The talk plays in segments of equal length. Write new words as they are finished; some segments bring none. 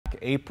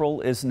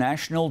April is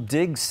National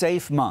Dig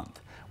Safe Month.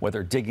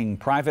 Whether digging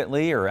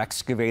privately or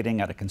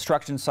excavating at a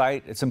construction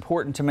site, it's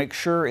important to make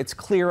sure it's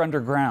clear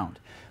underground.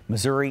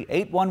 Missouri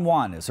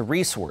 811 is a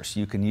resource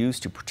you can use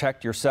to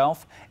protect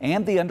yourself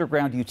and the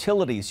underground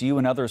utilities you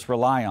and others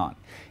rely on.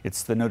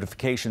 It's the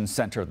notification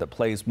center that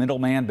plays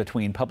middleman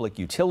between public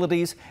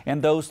utilities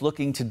and those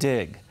looking to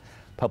dig.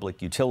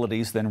 Public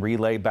utilities then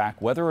relay back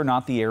whether or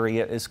not the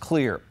area is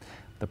clear.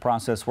 The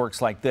process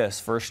works like this.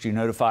 First, you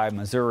notify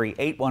Missouri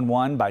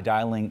 811 by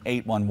dialing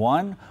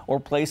 811 or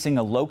placing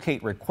a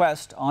locate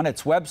request on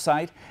its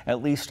website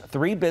at least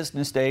 3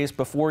 business days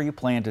before you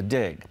plan to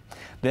dig.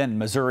 Then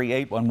Missouri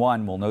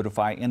 811 will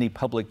notify any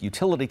public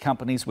utility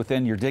companies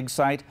within your dig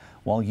site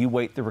while you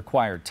wait the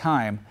required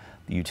time.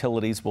 The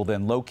utilities will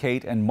then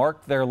locate and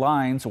mark their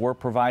lines or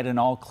provide an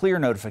all clear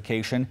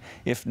notification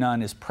if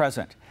none is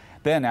present.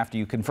 Then, after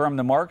you confirm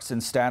the marks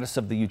and status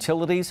of the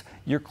utilities,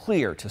 you're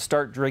clear to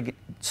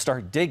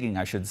start digging,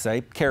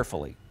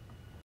 carefully.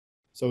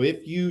 So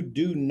if you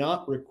do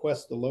not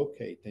request the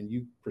locate and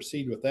you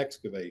proceed with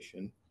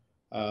excavation,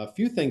 a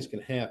few things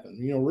can happen.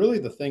 Really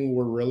the thing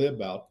we're really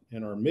about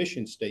in our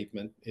mission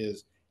statement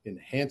is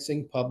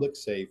enhancing public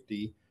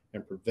safety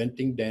and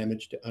preventing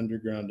damage to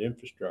underground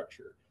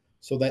infrastructure.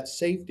 So that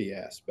safety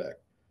aspect,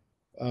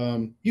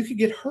 you could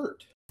get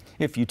hurt.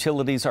 If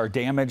utilities are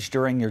damaged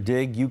during your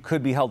dig, you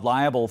could be held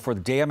liable for the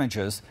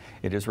damages.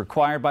 It is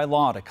required by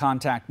law to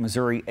contact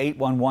Missouri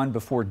 811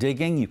 before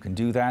digging. You can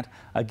do that,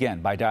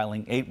 again, by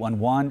dialing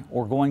 811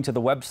 or going to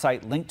the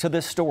website linked to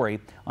this story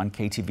on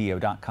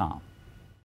KTVO.com.